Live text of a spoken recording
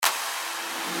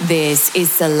This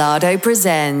is Salado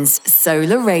Presents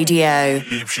Solar Radio.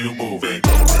 Keeps you moving.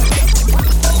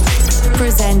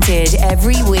 Presented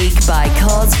every week by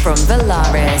Cos from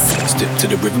Valaris. Step to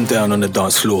the rhythm down on the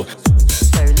dance floor.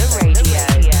 Solar Radio.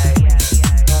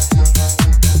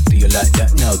 Do you like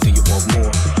that now? Do you want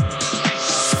more?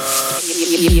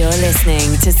 You're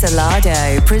listening to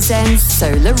Salado Presents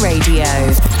Solar Radio.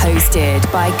 Hosted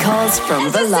by Cos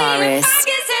from Valaris.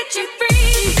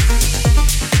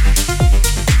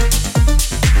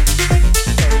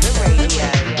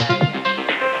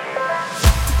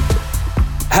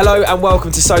 Hello and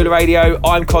welcome to Solar Radio.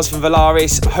 I'm Cos from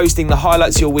Valaris, hosting the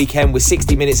highlights of your weekend with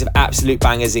 60 minutes of absolute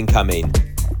bangers incoming.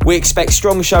 We expect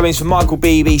strong showings from Michael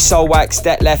Beebe, Soulwax,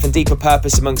 Detlef and Deeper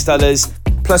Purpose amongst others.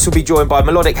 Plus we'll be joined by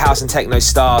melodic house and techno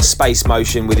star Space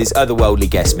Motion with his otherworldly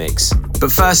guest mix.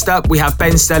 But first up we have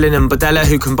Ben Stelling and Bodella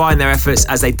who combine their efforts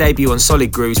as they debut on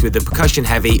Solid Grooves with the percussion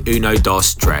heavy Uno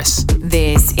Dos Tres.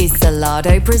 This is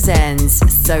Salado Presents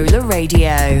Solar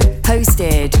Radio.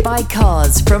 Hosted by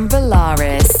Cos from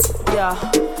Valaris. Yeah,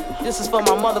 this is for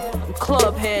my motherfucking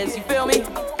club heads, you feel me?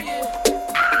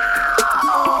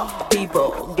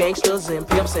 People, gangsters and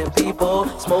pimps and people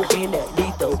smoking that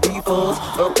lethal reefers.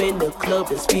 Up in the club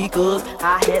the speakers,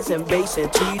 hi-hats and bass and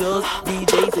tweeters.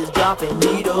 DJs is dropping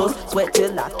needles, sweat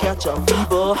till I catch a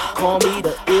fever. Call me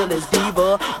the illest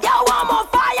diva. Yo, I'm on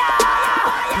fire!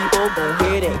 People gon'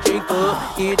 head and drink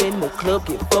up, get in the club,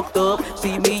 get fucked up.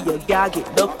 See me, a guy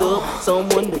get knocked up,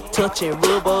 someone to touch and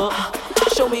rub up.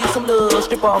 Show me some love,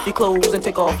 strip off your clothes and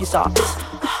take off your socks.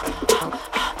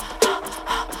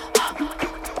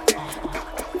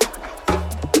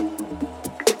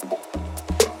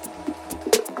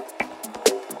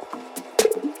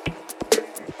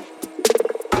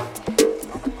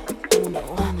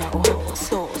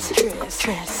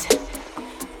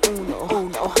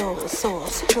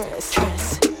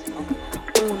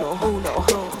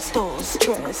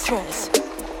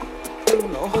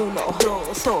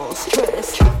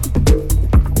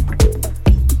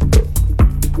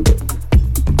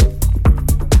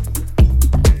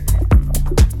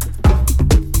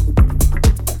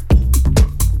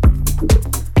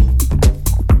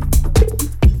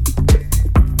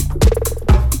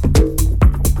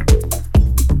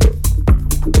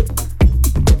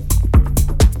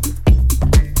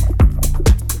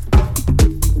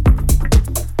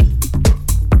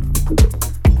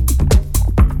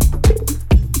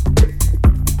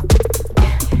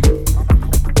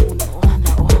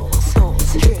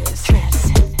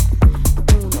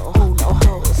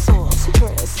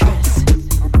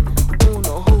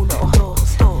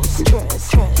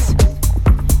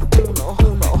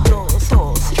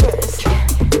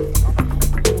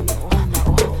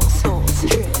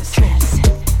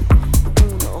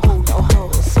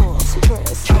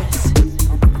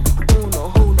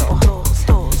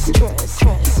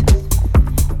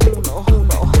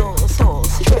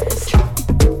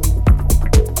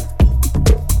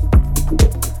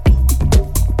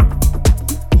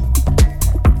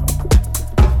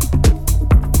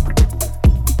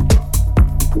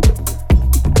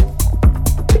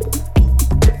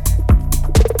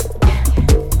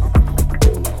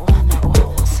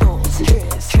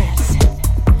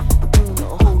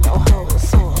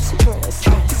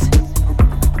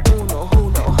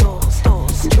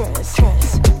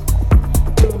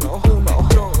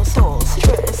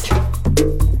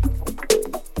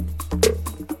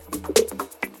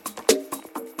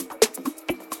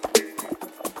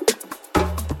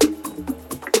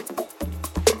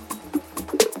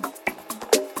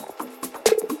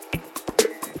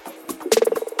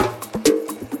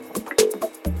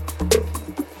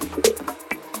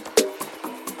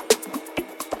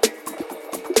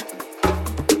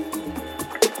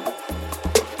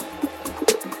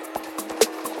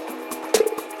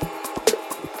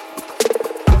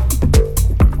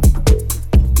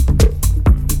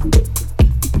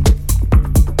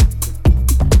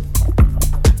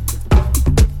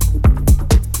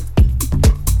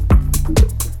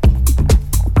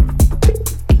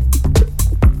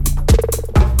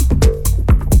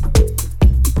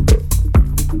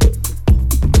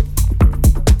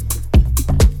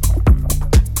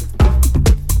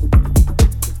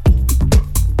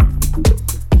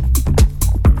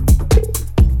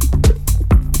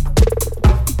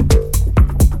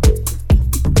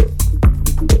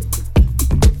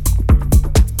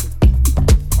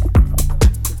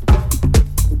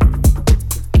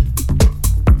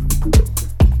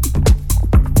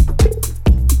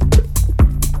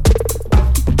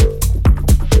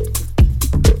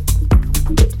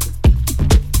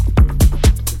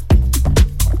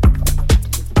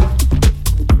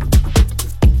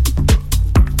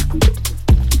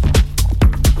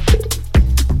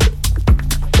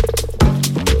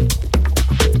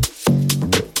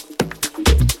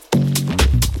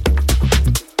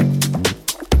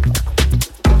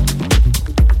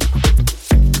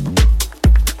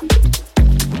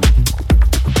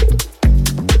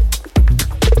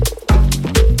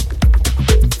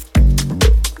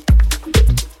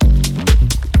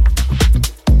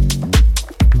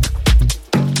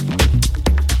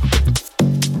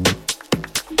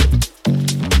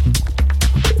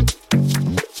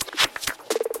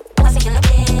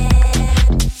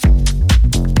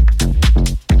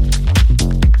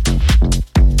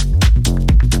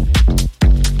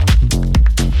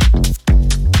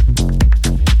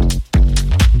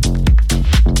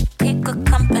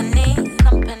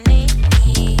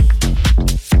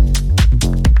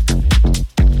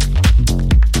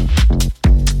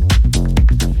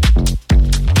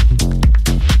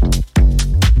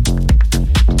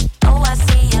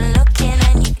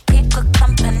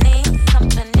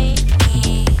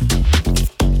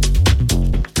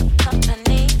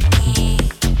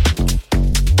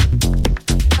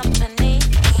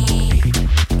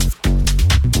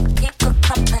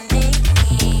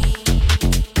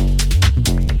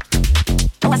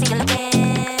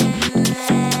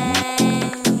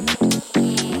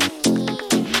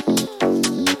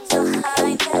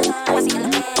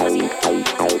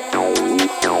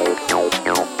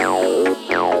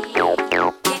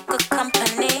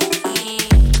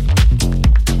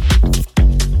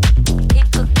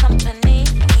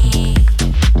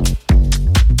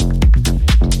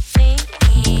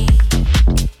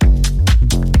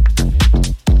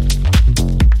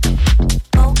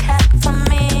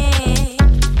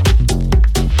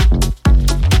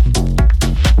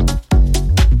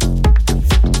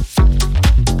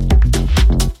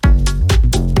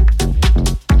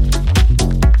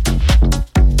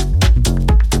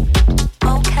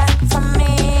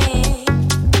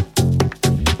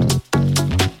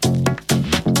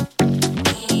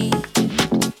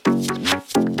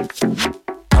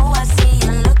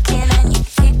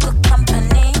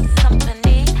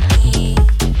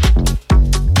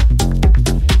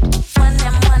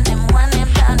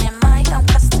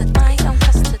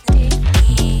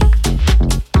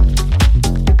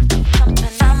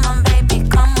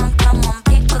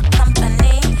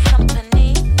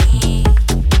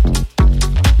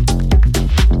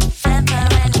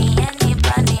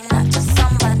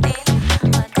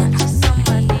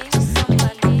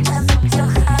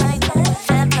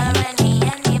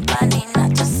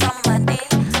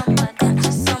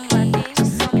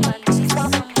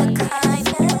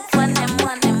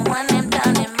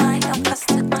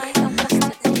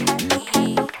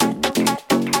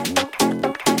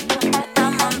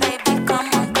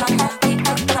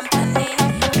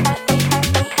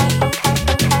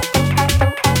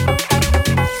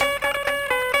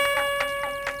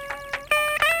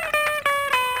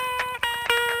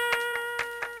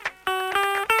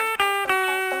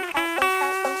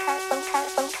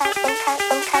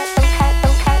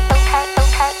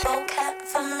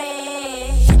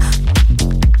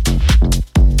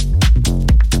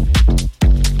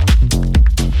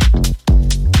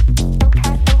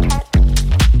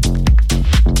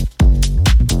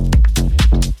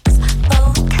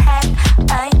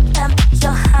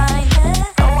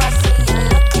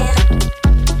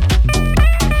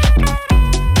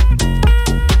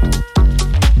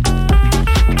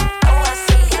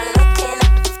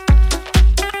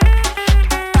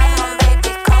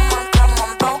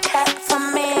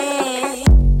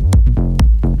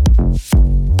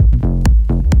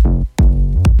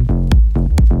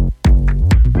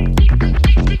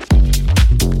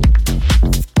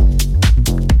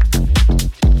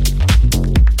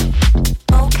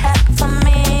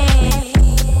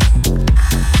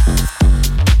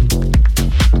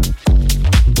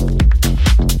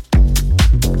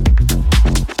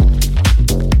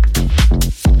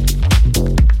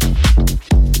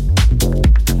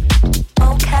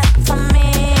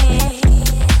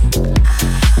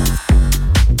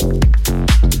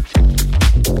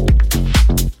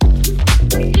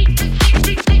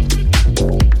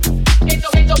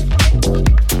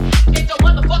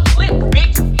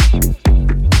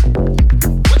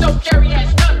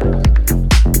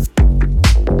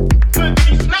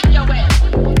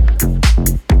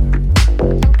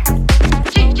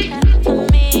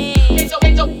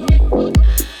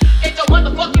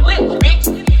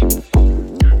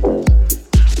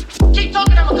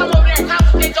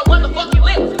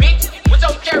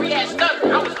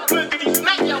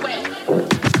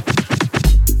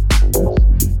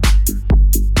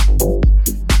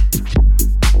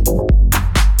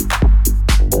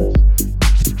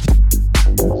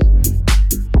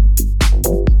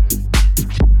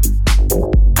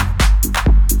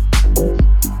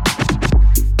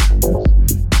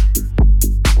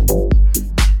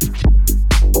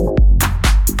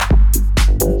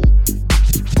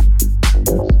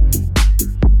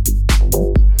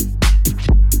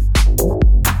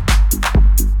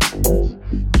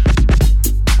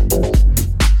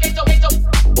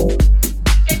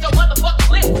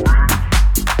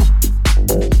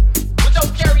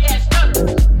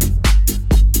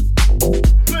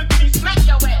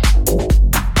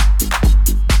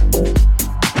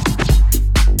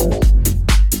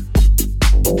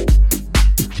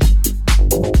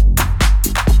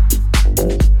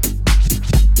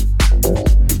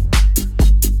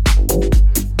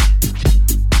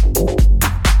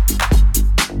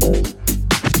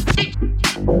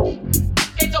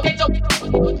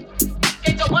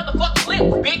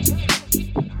 With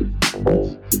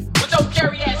your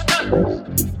scary ass stunner.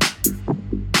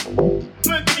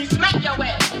 Look, me smack your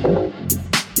ass.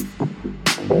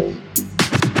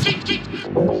 Keep.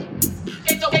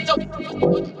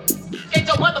 Get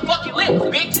your motherfucking lips,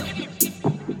 bitch.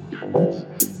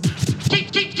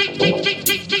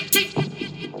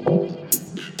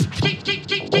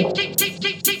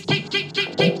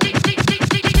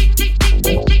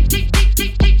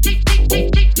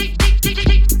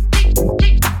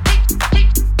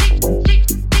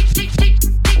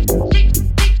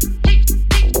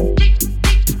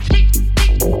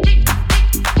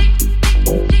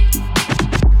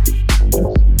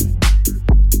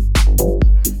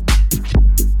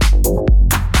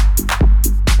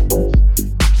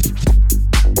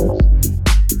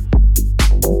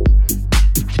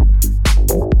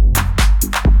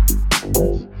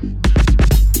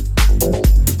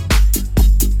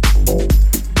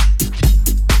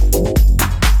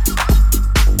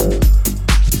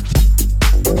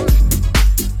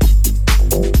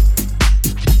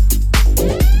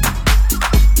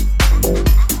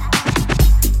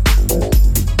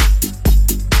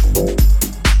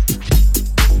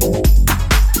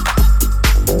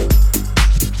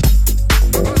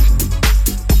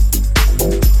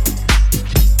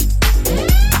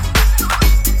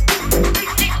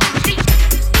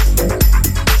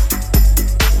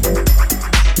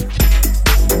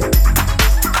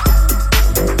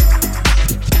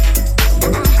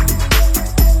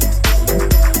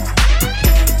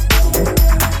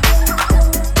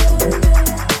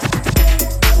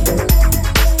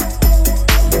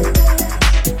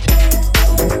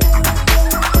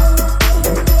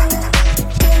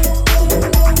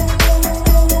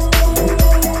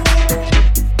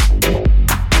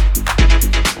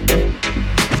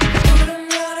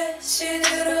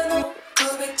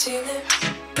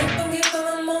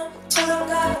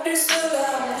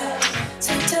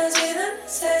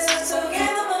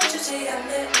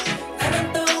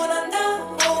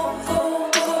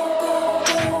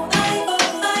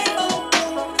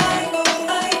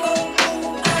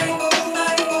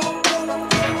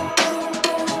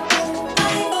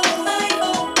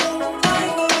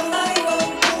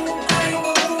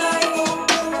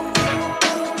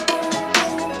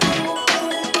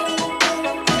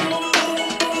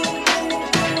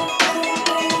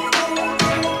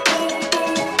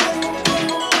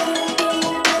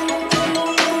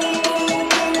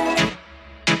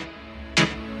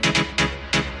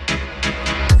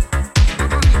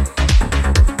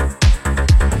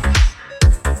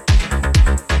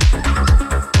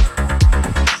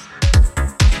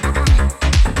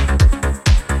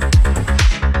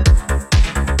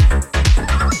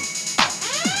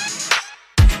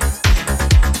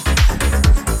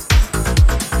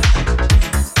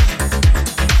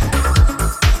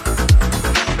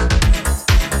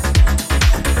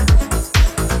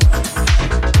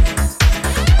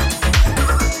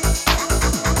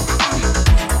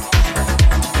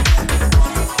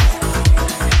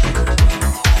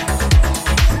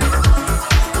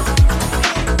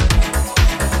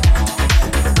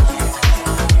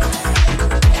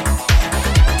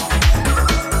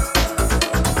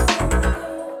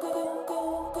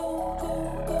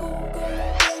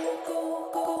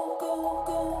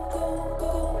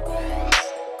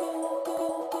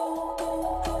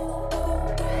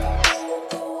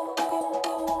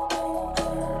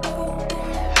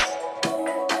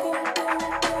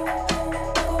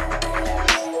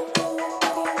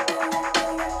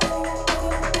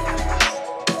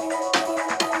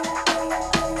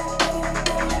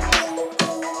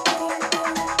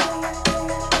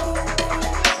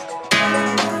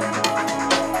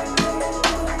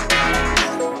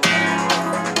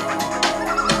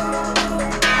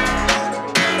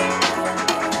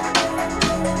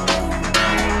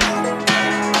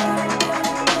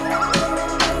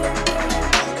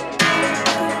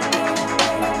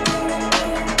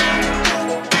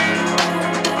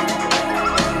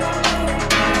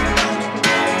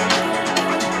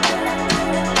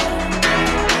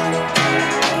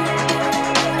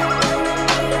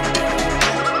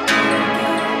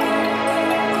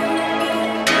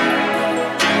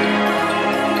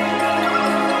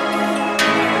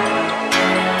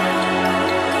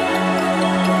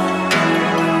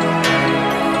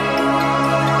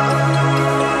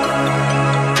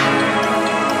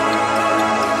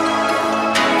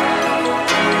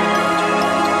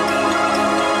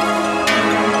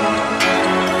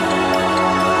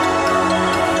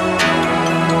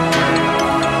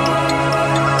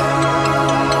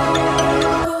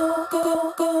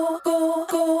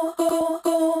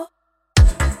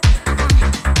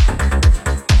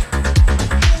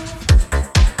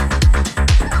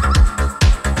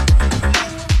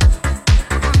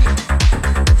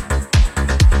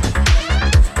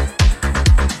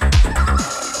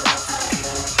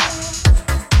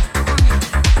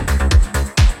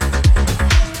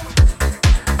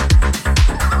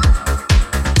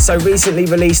 So recently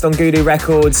released on Goodoo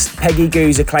Records, Peggy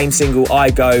Goo's acclaimed single I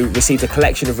Go received a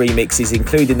collection of remixes,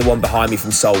 including the one behind me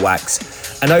from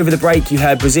Soulwax. And over the break you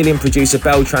heard Brazilian producer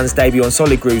Beltran's debut on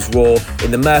Solid Groove's Raw in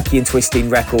the murky and twisting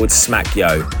record Smack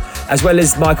Yo, as well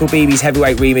as Michael Beebe's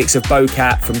heavyweight remix of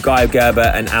Bocat from Guy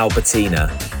Gerber and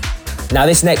Albertina. Now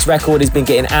this next record has been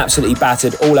getting absolutely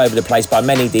battered all over the place by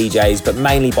many DJs, but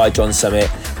mainly by John Summit.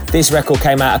 This record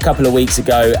came out a couple of weeks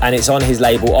ago and it's on his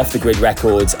label Off the Grid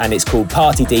Records and it's called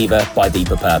Party Diva by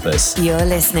Deeper Purpose. You're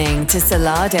listening to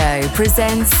Salado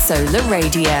presents Solar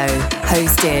Radio,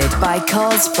 hosted by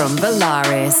Cos from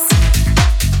Valaris.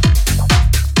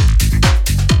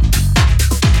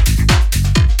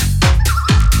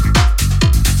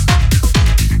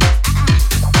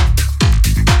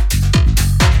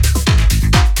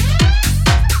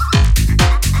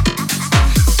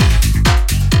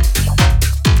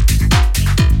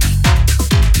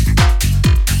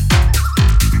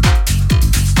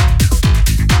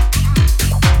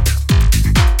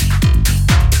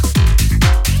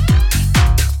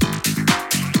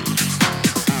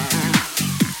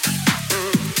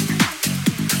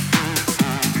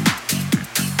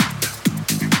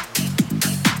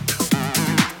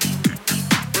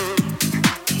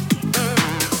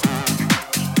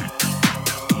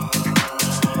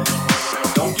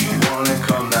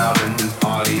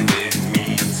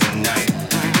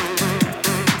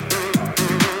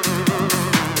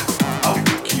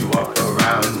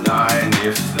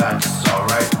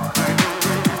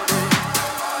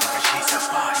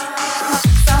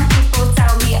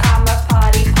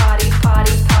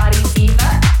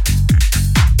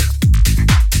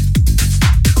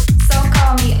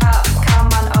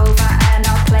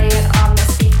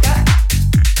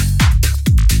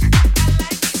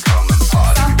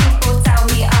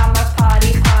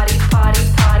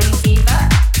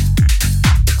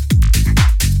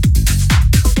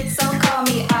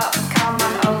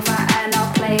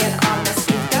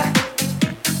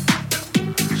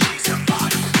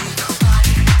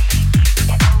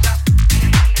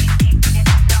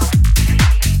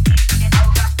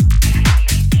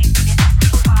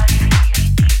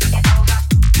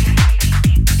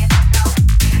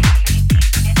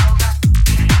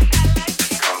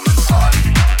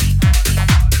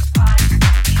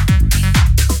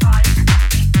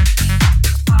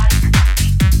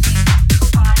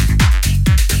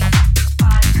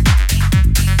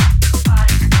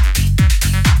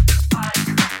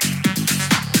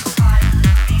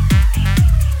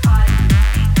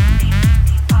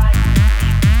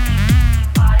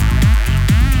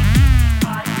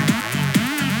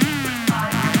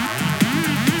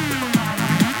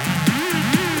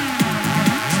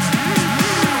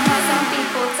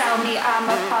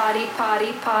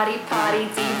 party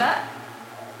diva.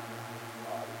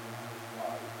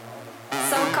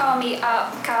 So call me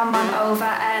up, come on over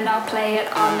and I'll play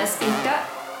it on the speaker.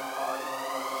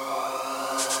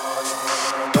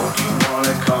 Don't you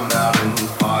wanna come out and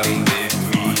party with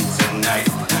me tonight?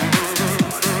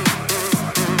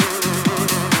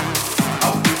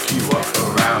 I'll pick you up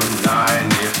around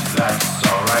 9 if that's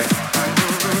alright.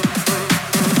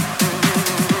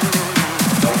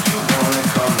 Don't you wanna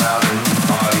come out and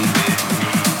party with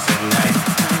me tonight?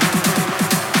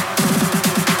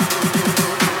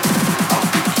 I'll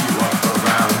pick you up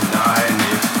around 9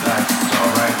 if that's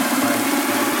alright.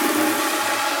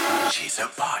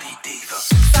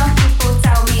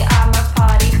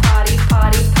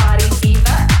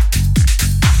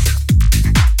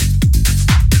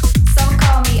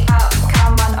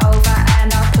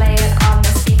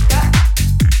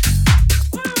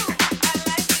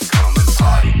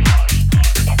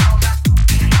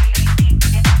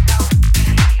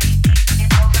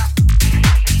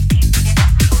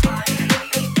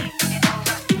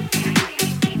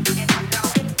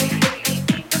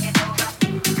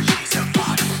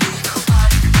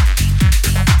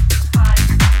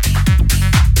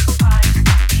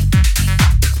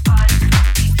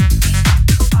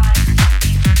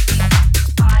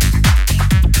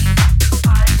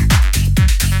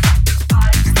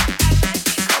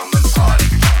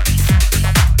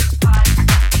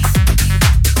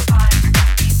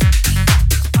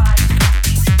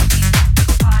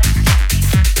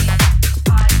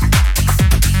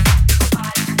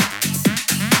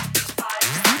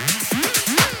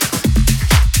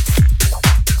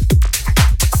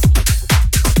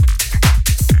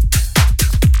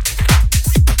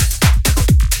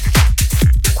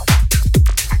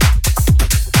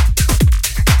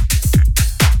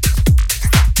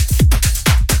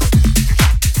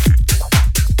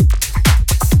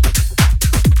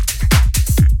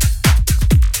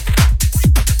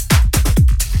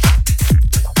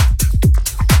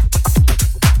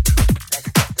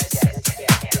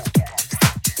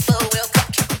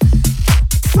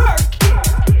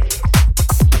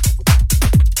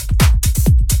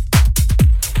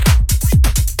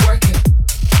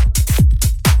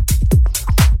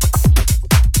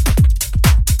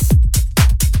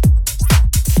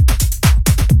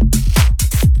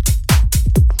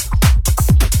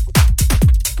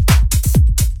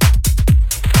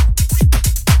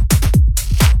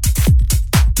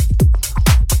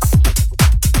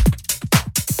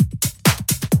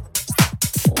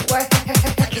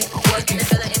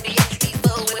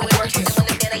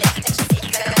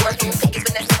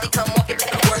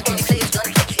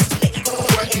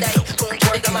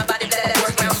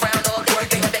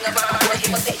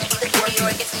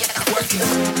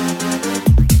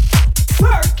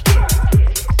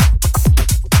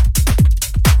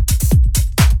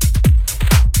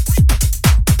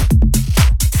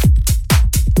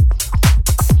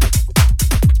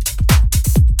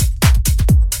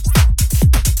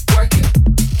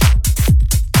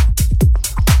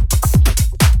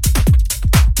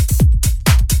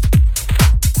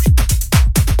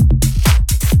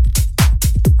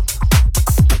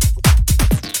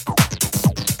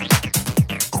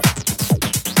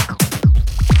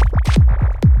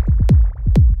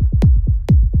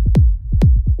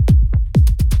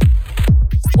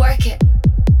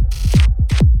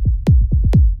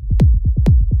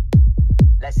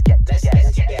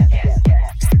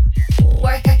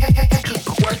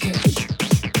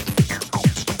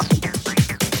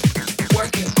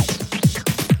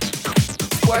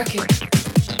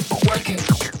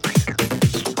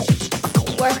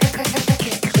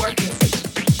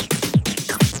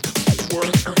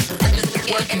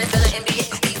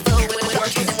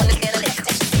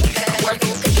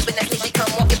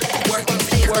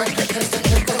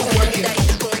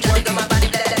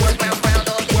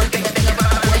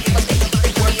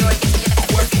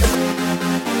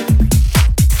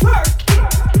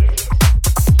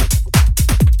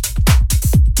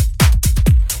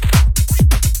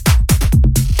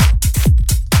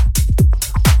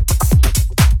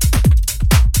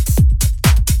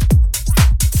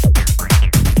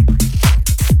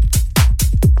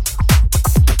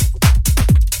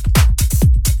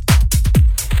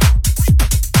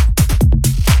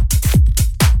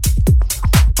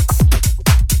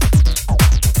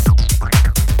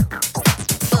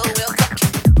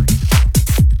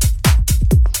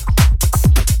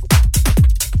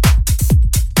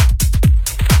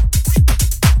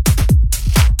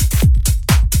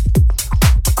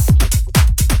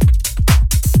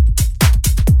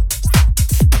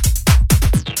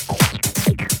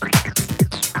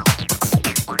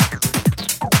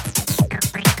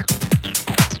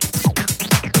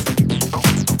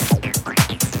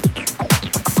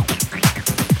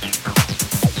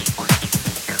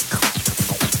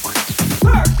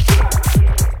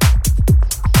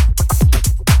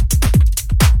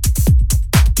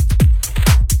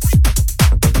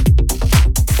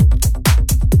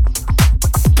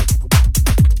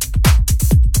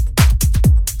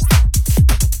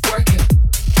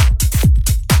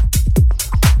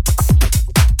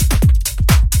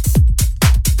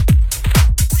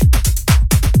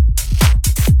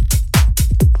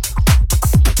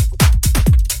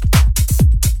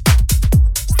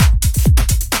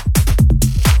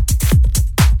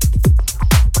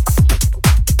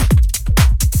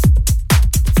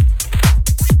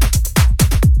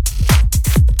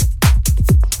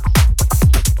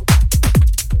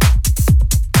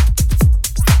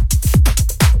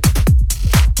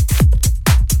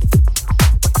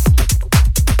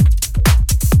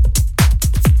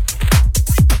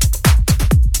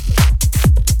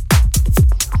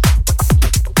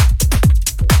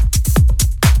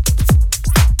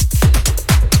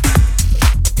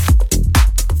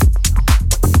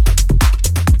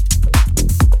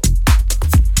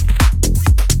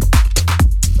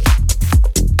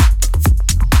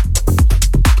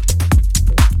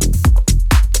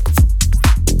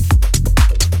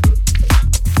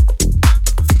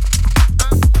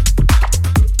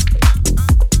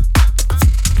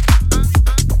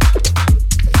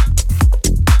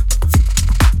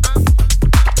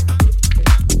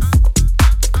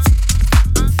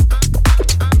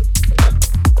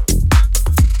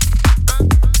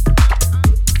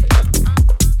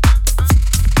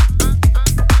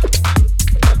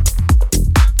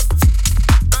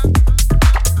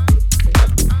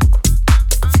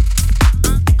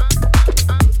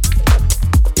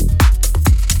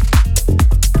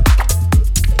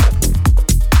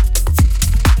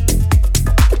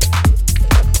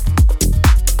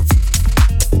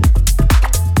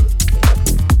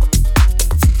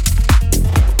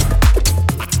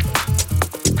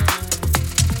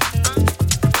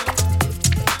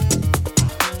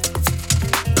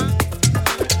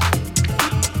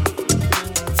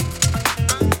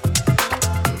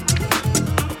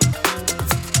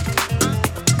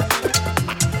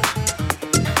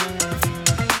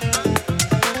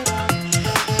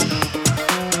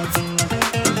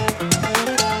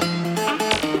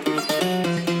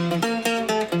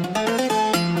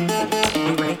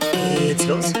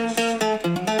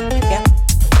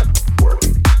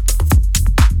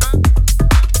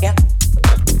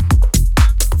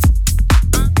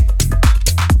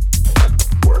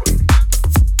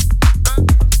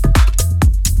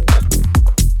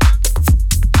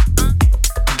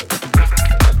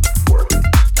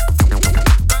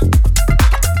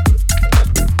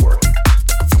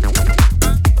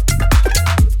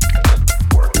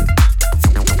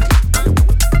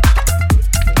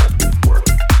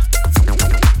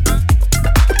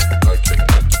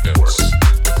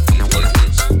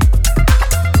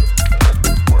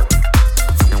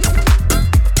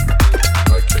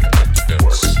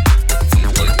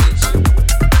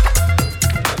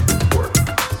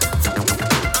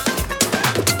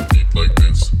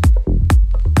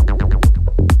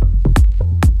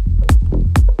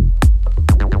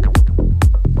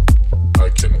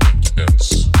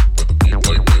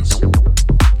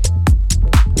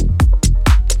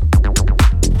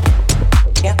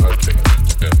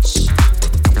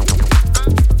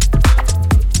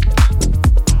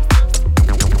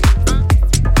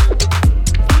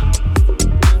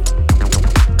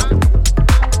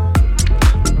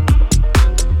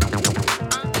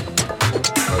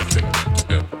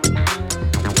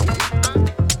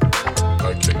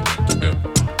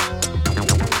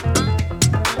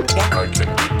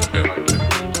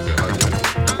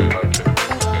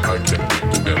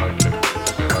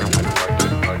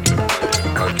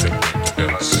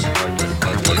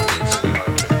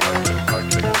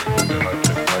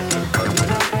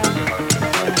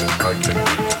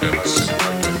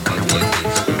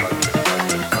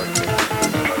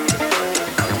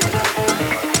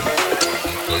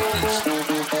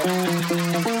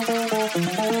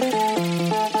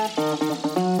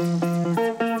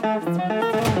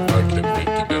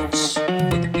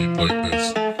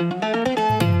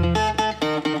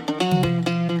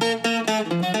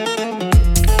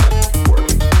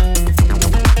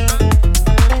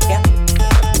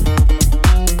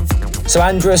 So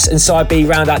Andrus and Side B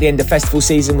round out the end of festival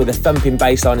season with a thumping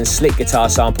bassline and slick guitar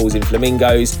samples in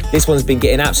Flamingos. This one's been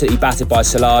getting absolutely battered by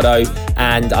Salado,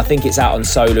 and I think it's out on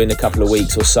Solar in a couple of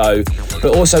weeks or so.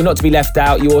 But also, not to be left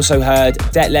out, you also heard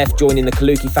Detlef joining the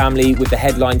Kaluki family with the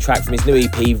headline track from his new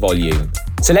EP, Volume.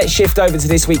 So let's shift over to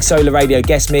this week's Solar Radio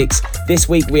guest mix. This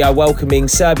week we are welcoming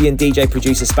Serbian DJ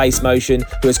producer Space Motion,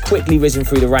 who has quickly risen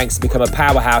through the ranks to become a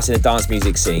powerhouse in the dance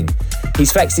music scene.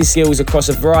 He's flexed his skills across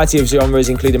a variety of genres,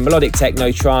 including melodic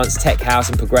techno, trance, tech house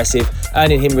and progressive,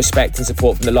 earning him respect and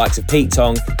support from the likes of Pete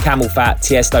Tong, Camel Fat,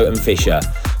 Tiesto and Fisher.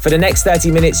 For the next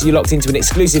 30 minutes, you're locked into an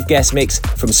exclusive guest mix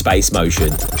from Space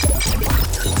Motion.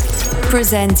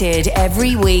 Presented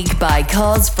every week by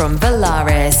Cos from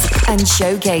Valaris and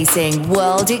showcasing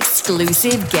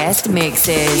world-exclusive guest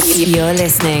mixes. You're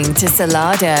listening to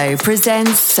Salado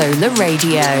presents Solar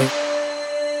Radio.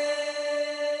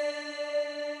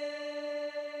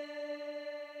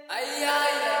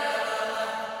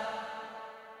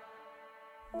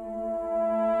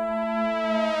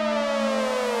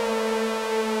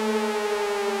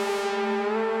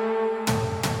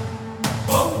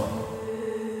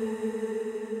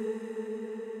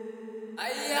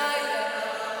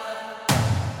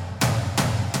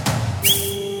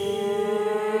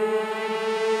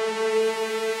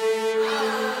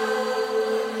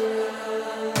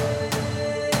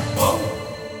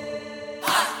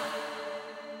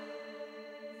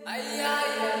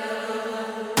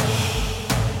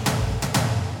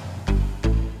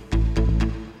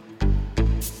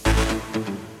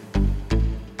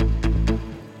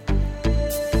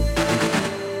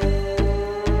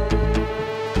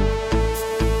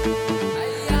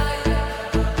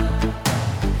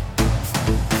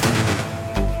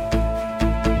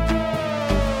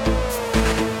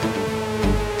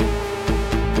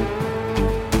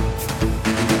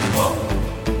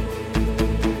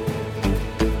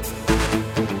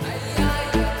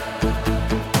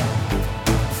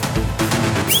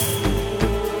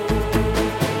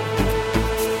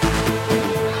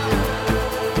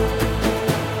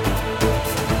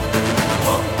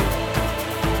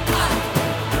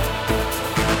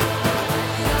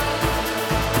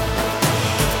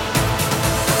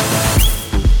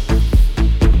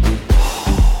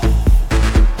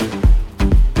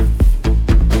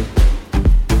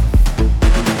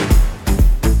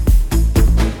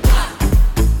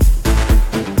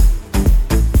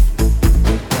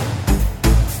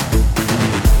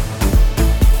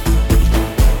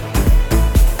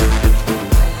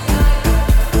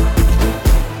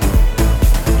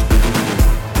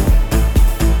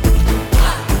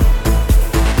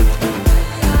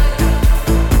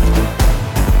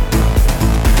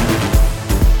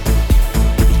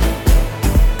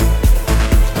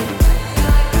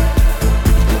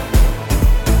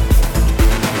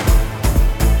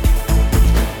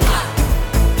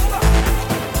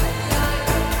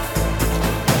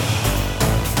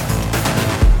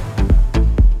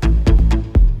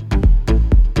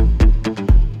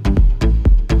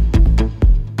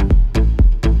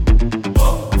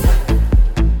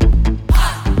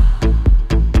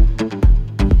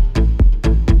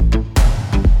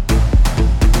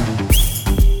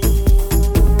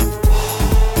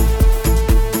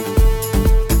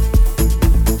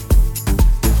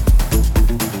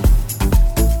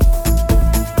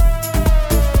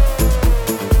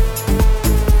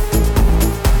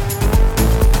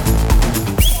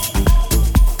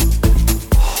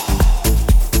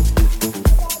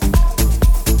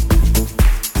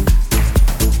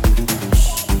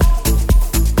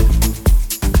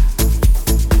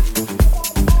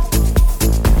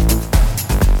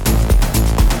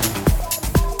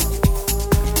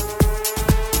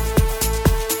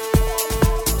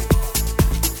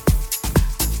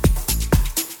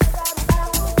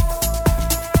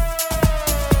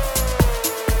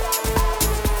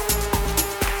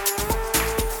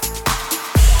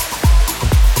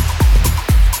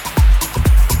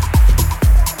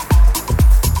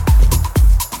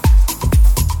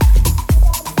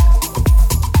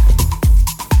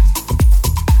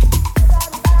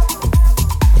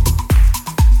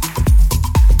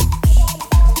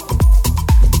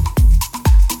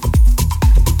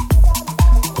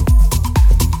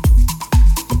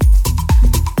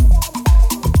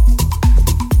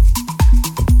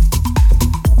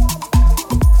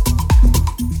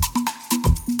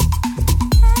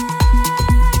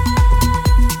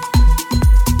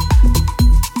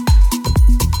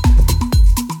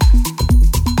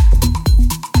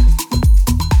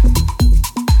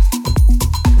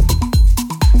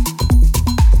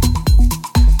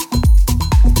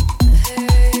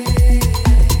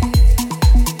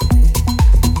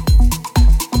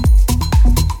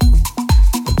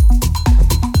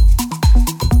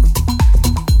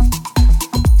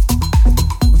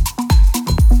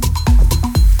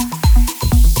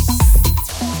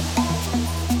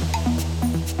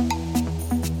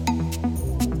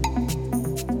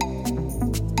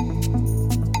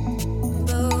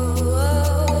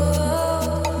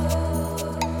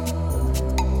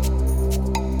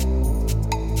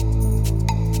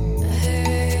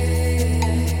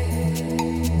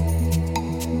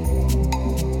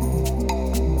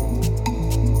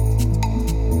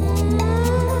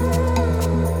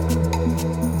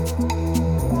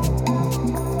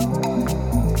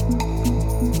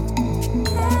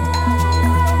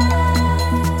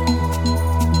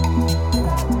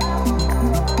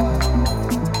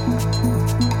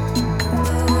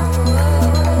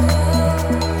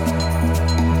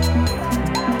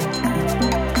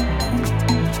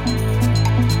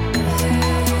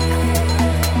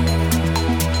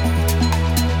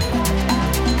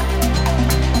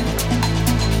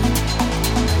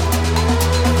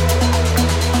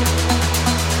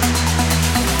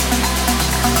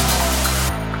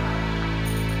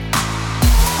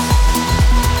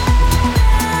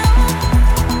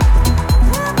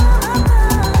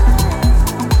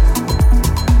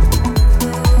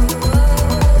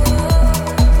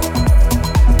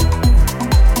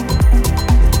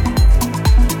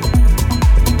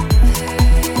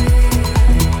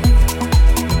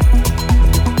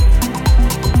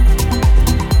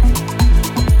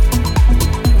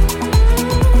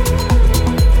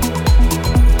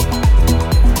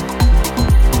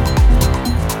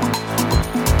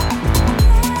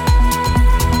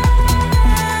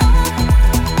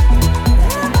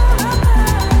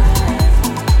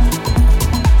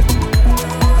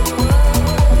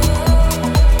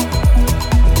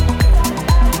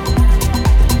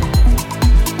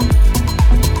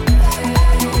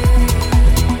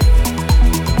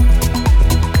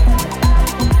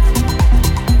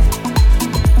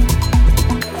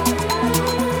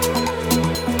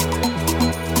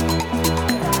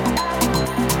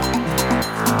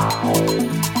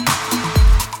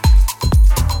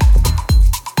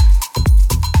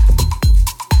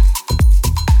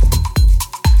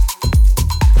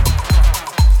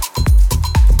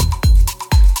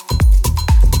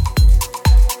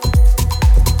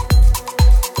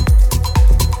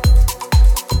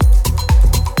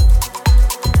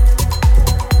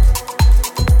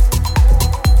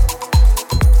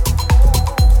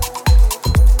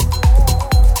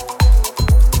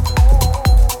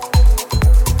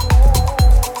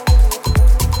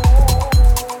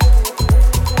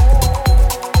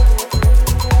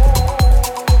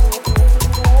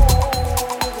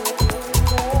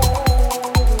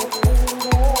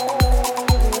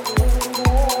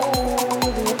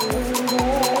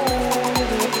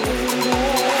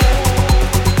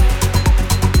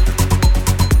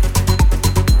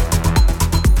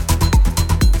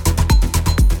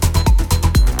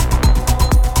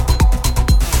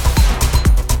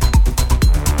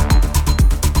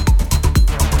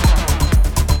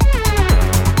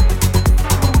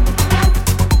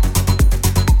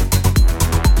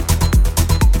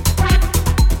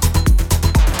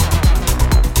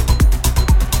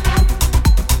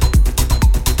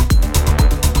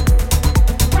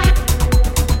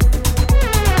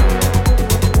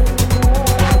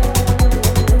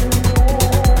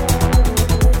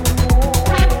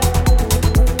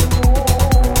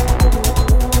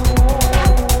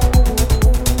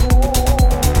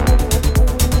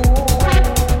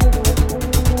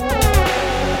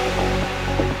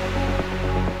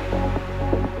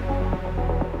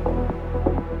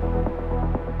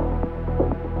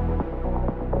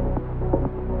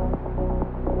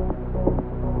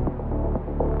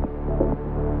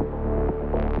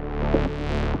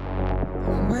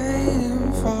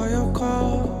 waiting for your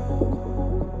call.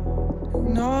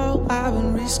 No, I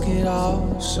wouldn't risk it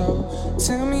all. So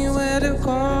tell me where to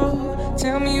go.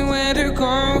 Tell me where to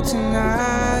go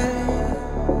tonight.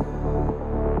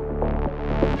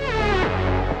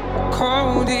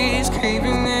 Cold is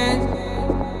caving in.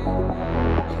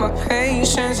 My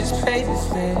patience is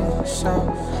painless. So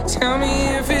tell me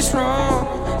if it's wrong.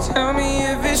 Tell me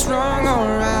if it's wrong,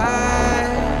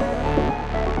 alright.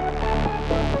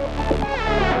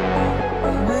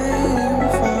 Waiting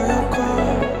for your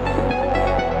call.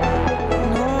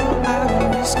 No, I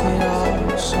won't risk it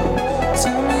all. So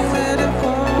tell me where to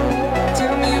go.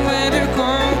 Tell me where to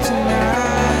go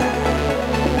tonight.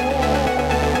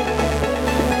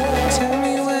 Tell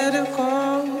me where to go.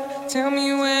 Tell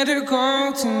me where to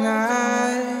go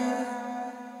tonight.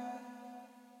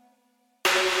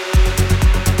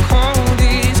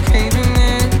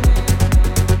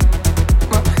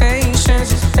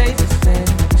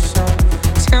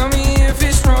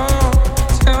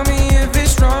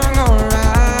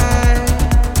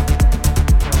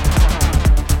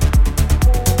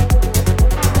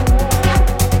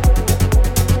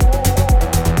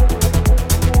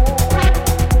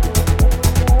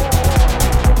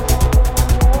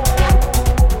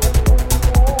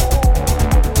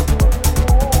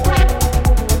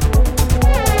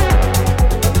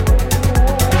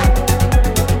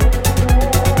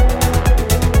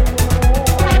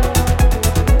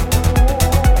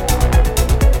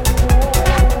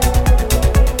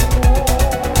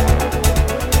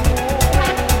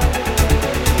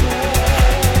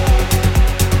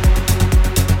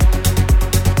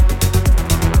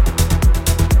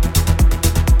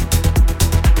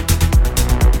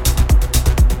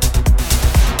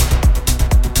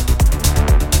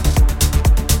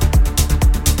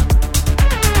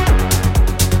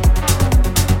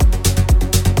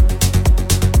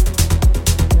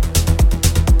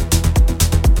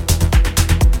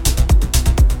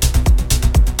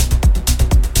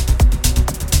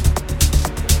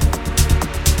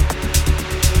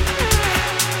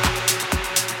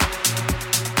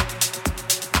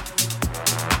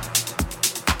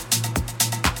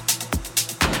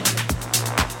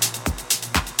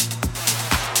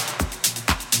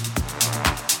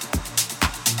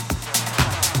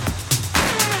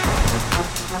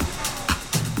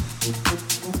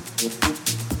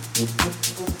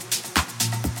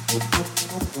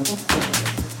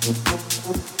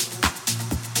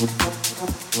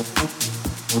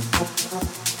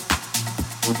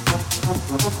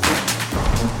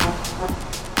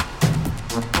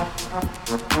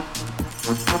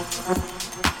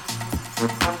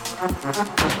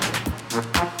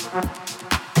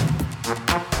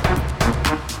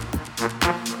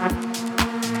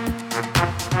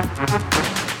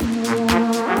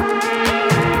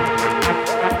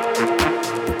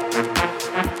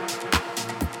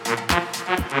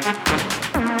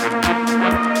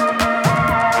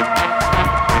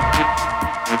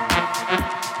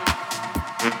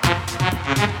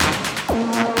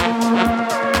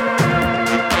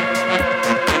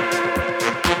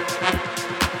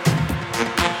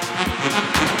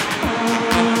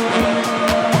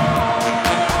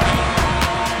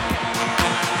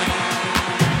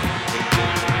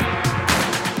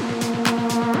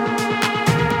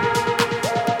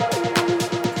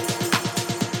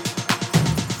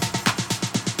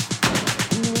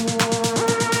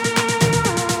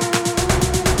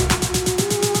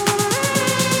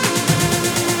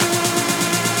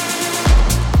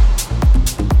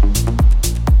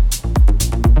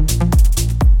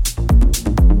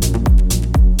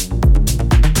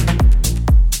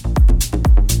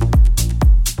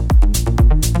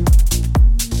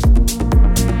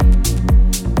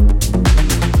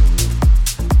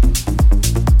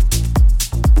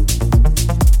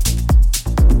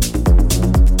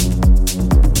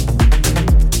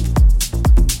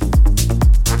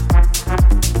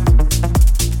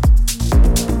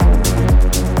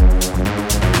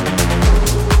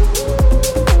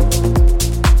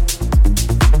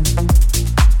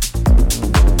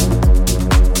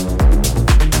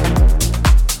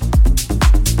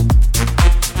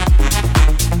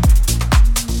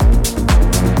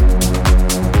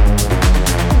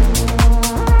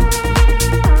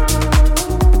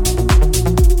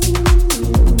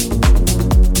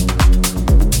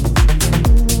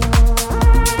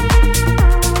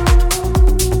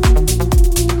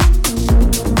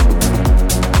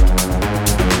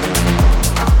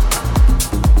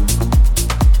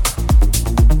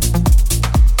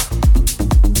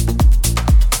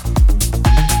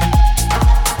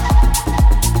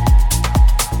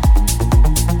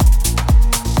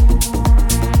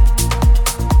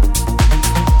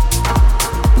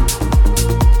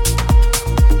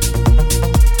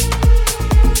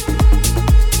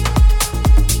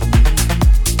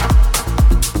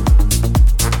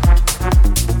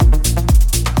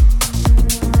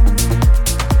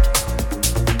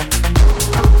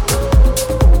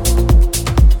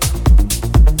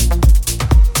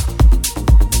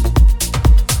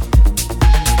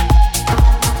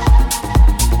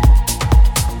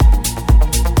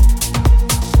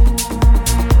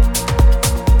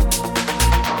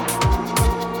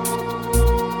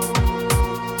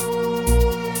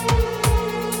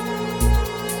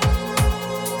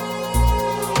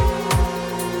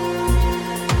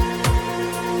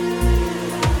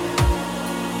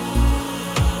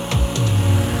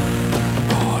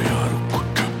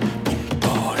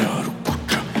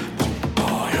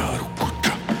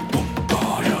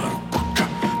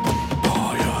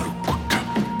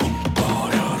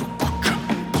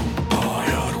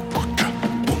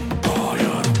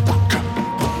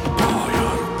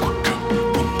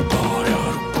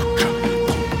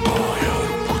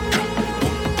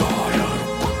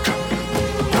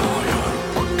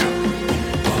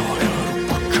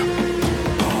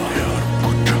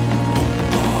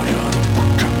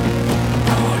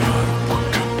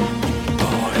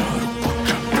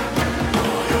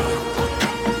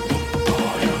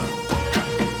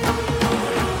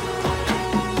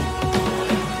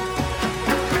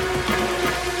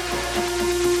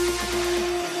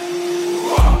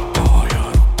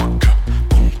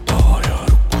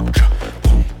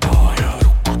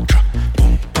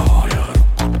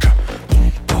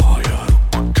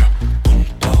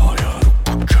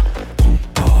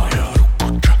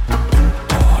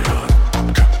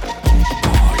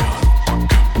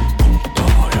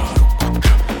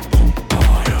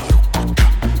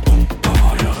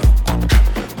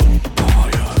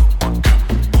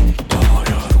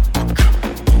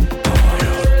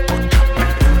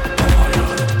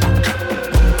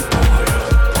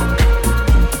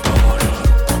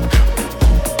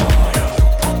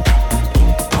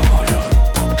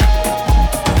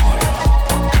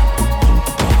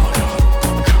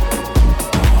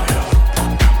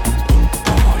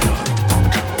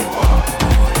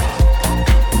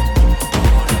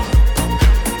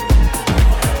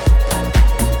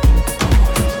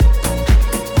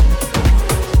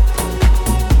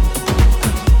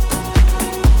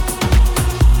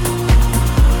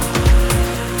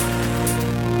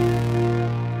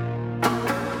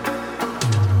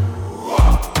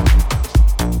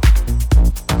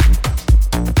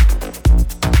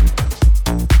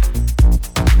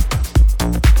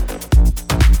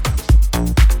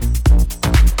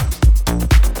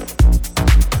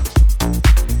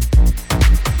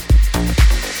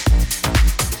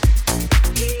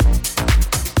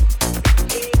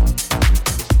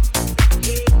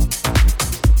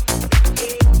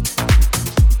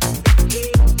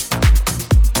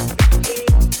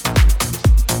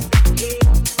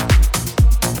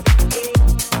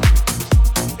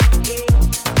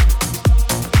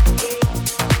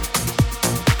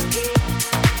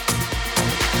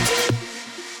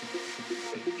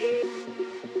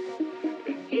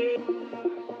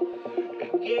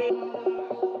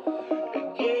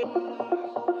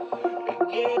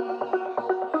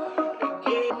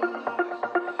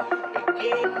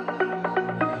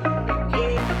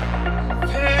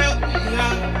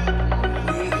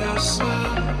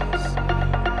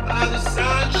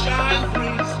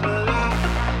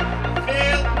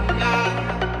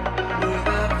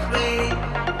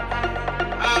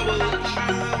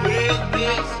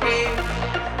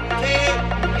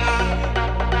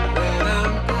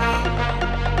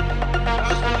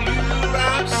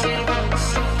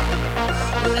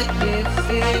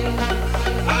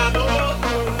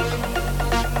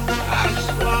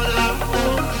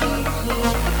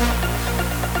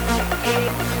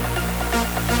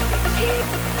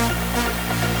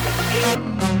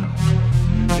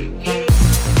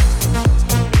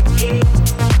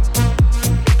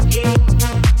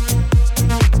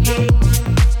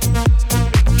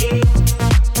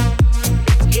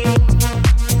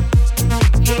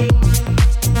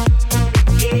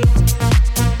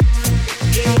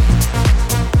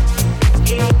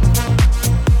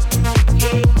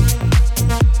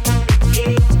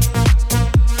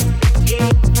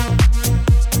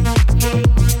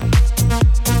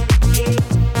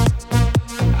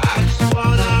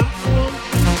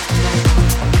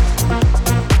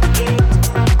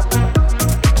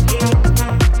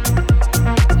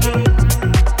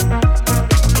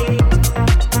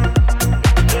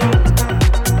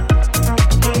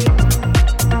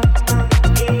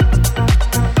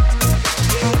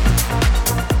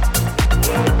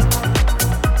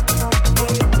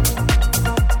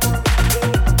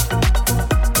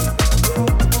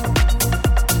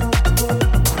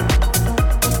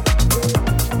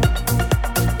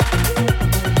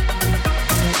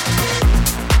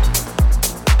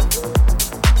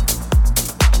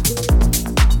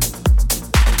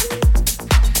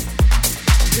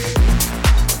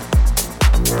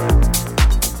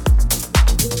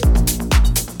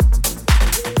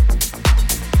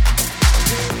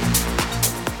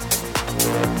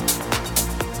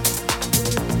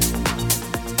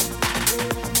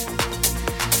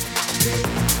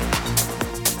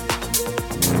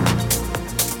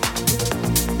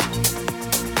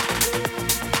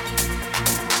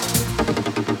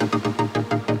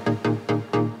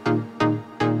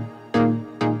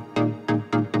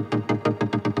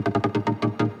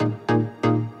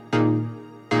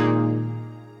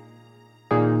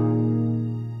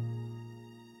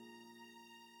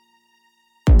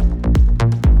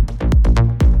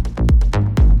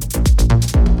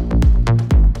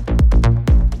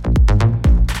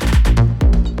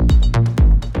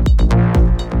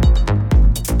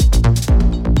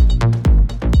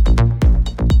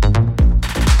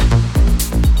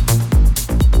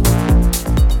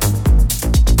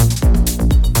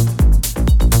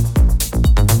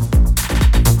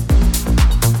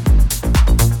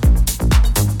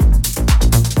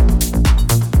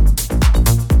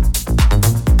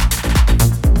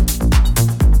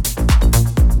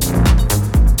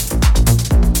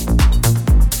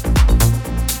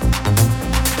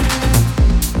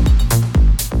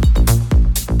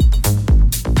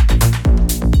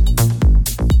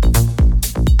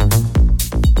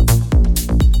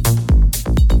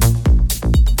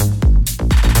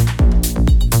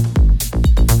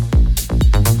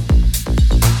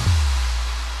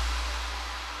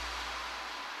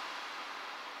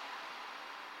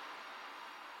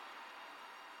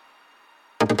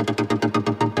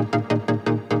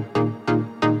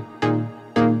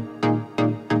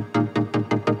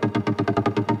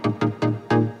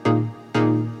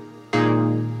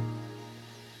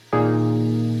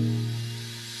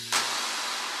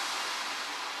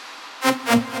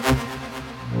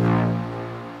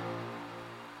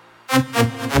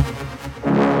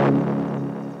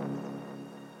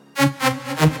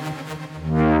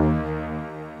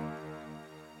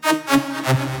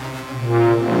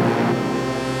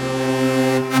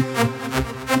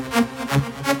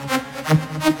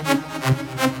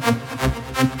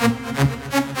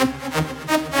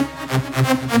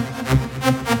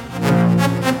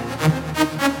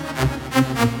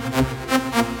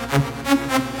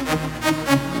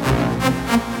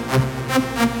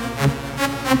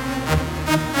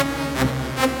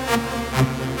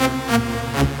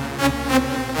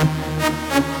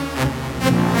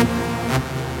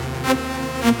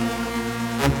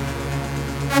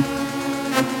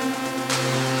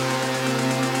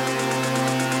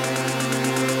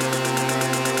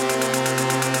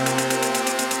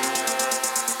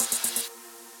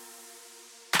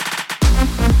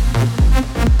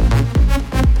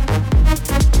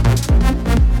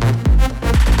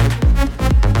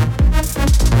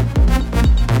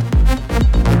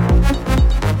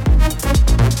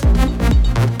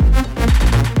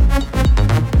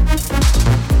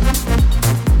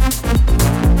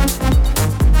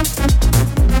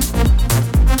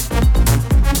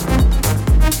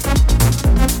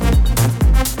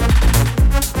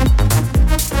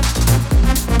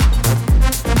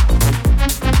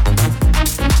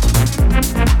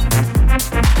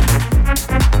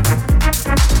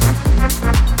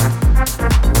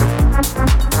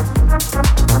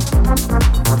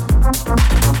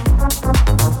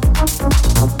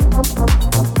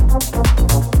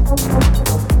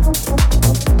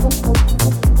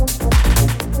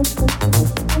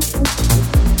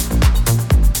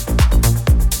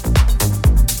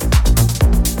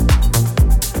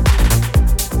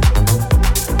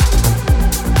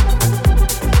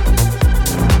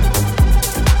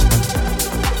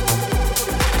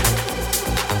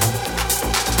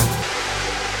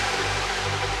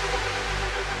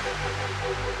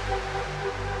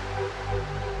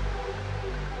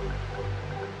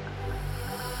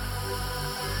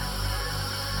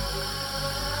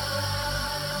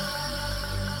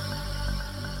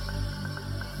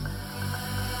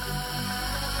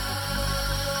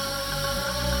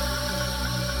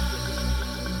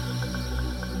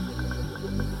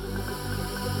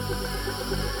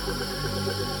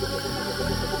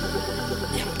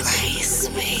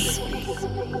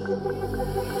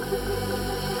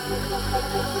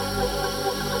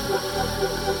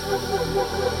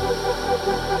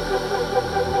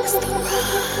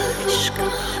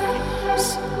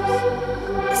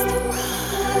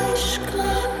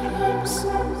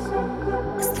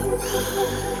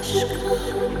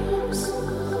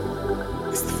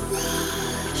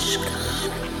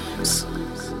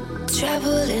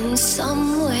 Traveling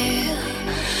somewhere,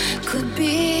 could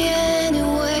be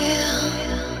anywhere.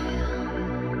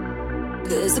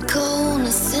 There's a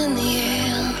coldness in the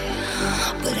air,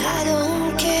 but I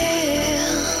don't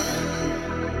care.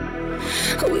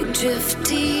 We drift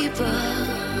deeper,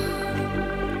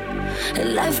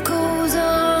 and life goes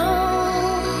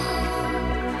on.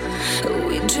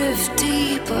 We drift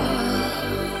deeper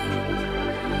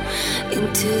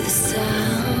into the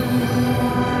sound.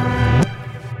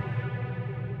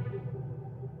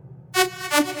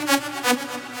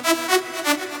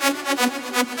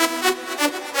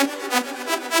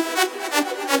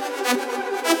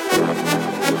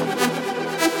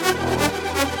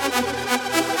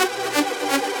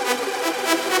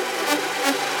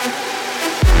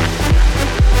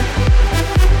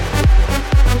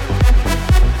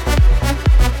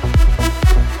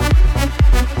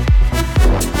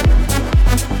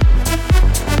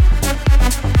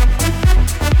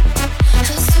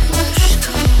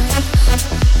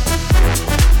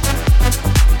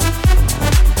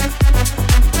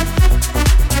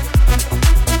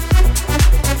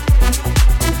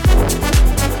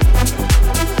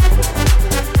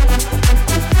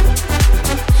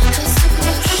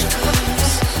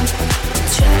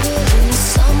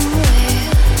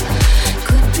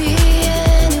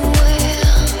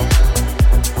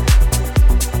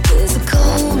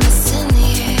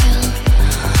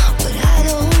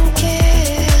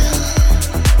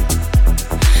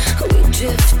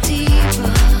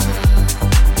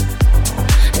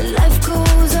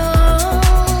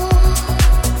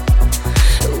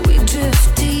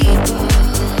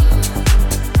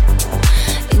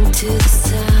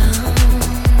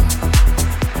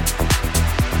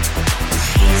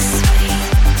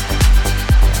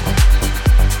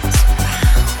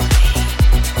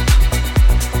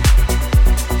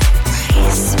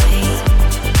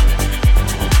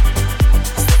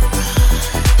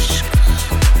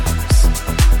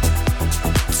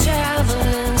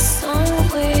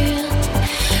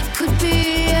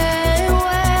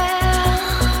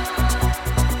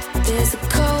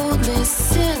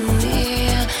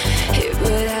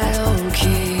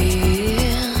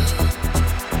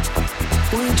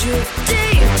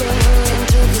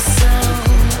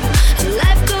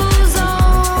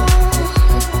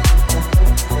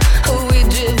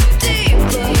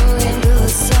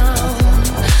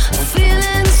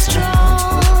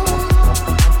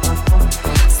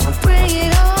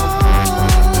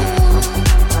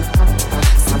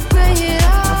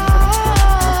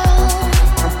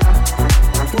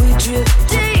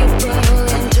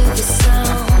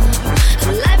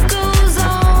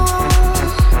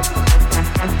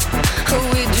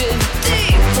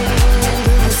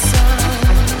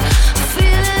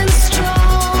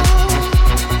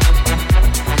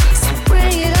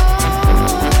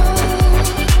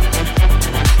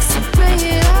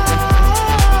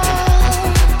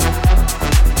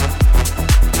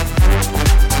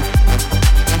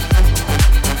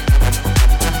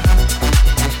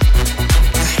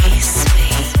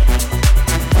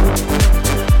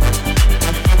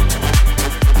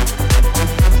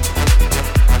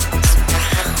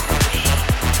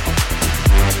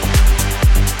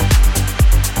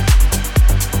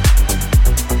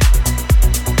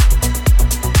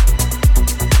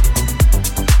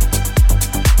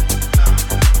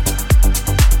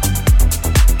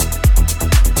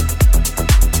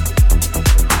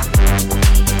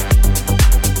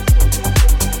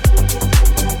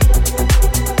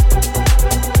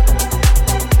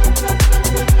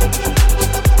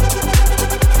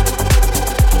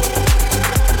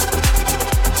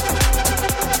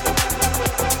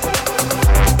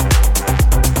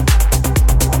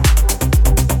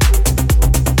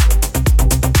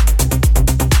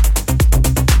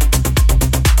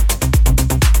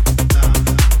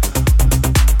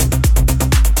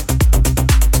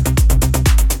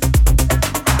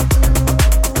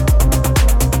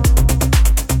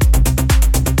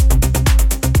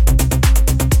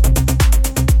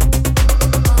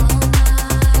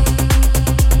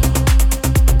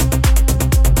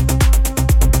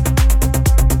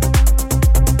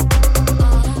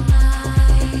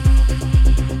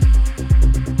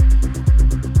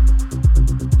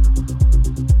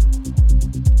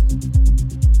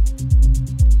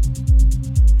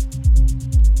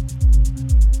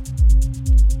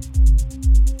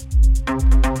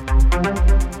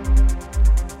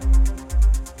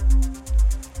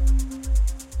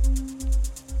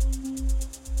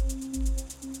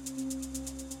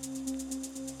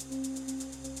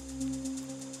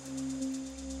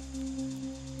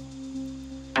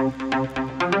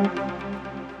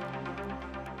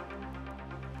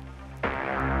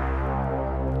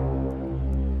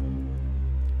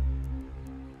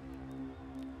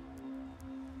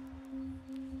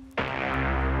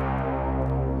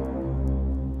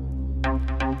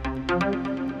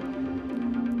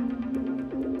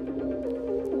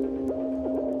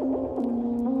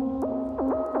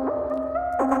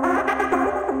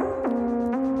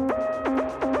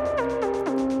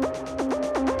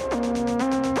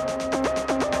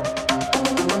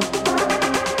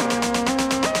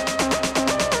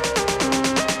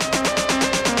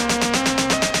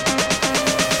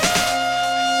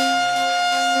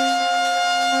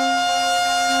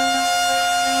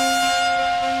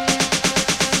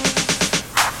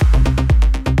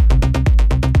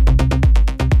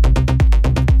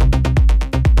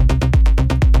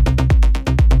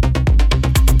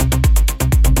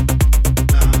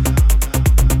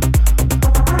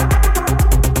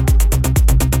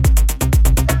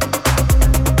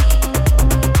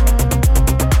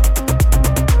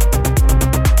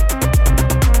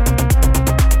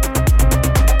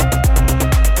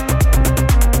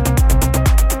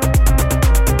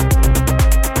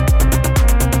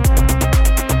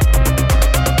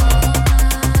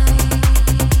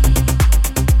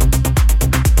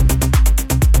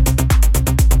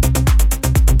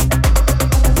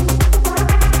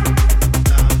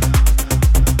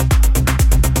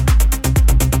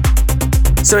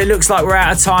 So it looks like we're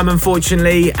out of time,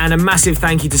 unfortunately, and a massive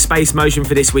thank you to Space Motion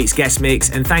for this week's guest mix,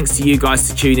 and thanks to you guys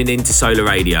for tuning in to Solar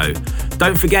Radio.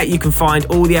 Don't forget you can find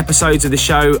all the episodes of the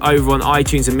show over on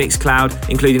iTunes and Mixcloud,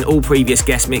 including all previous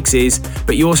guest mixes,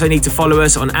 but you also need to follow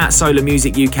us on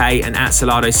 @SolarMusicUK and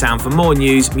 @SolardoSound for more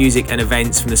news, music and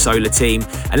events from the Solar team,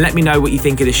 and let me know what you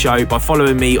think of the show by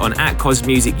following me on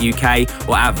 @CosMusicUK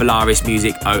or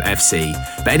 @VolarisMusicOFC.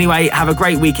 But anyway, have a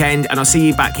great weekend, and I'll see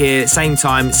you back here, same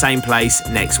time, same place,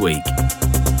 next week.